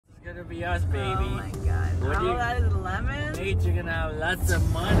gonna be us, baby. Oh my god. What do you- that is lemon? Nate, you're gonna have lots of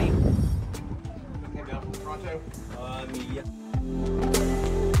money. Came down from Toronto. Yeah.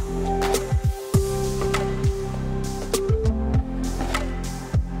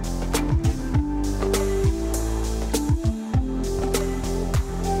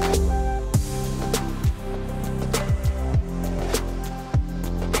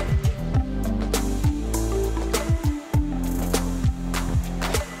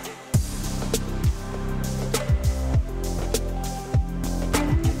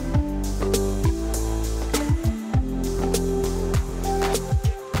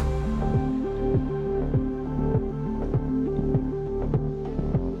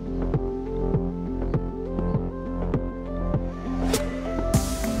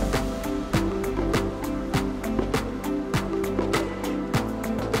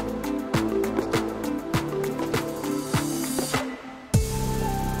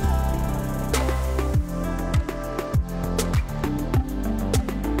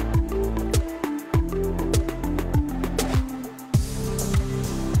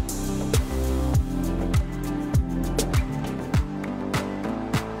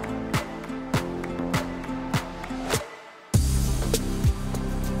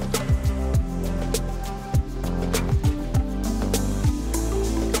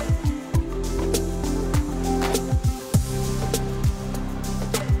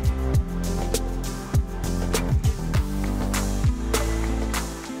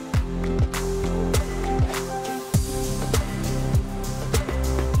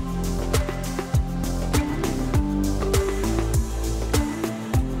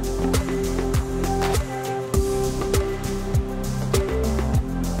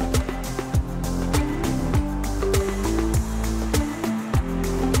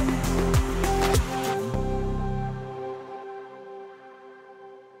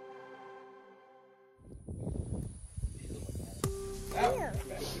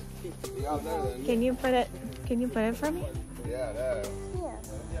 Can you put it for me? Yeah, no.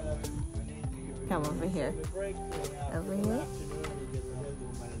 Come over here. Over here.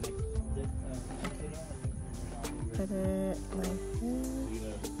 Put it like this.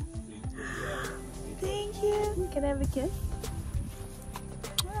 Thank you. Can I have a kiss?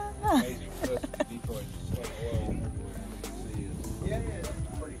 Yeah, that's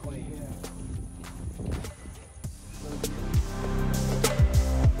pretty clean.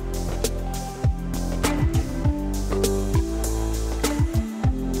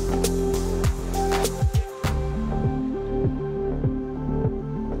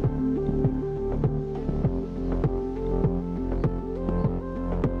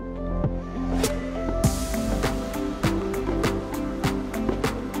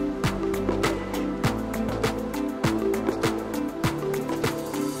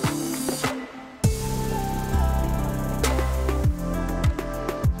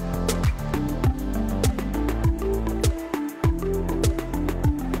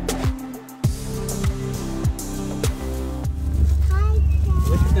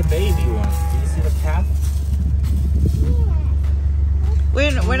 The baby one. Do you see the calf?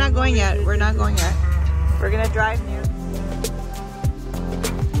 We're not going yet. We're not going yet. We're gonna drive near.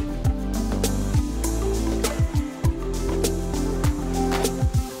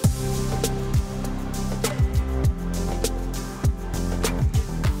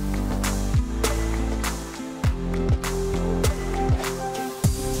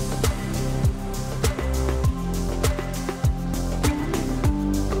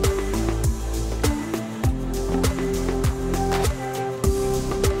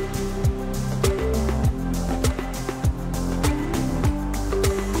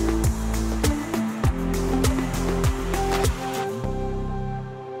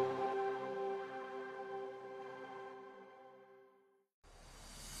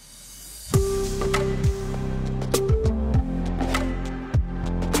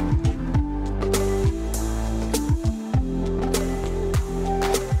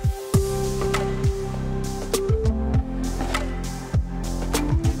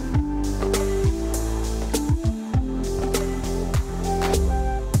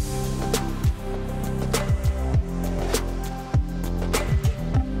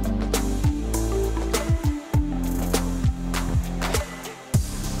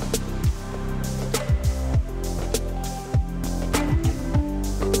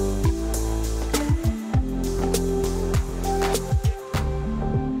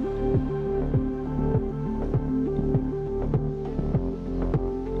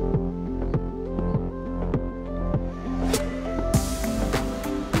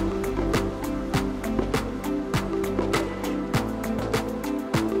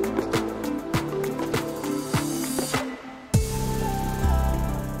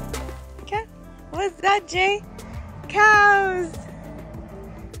 that, Jay? Cows.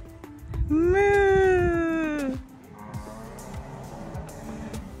 Moo.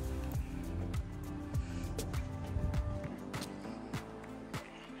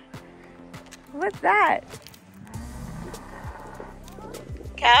 What's that?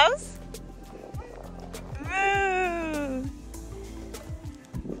 Cows? Moo.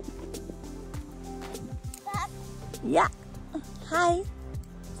 Yeah. Hi.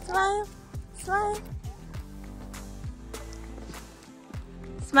 Smile. Smile.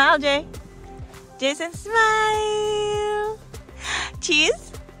 Smile, Jay. Jason, smile.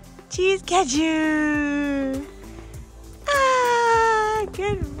 Cheese. Cheese, catch-you. Ah,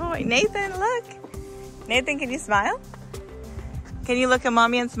 good boy. Nathan, look. Nathan, can you smile? Can you look at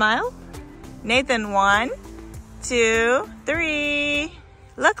mommy and smile? Nathan, 1, 2, 3.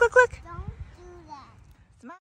 Look, look, look.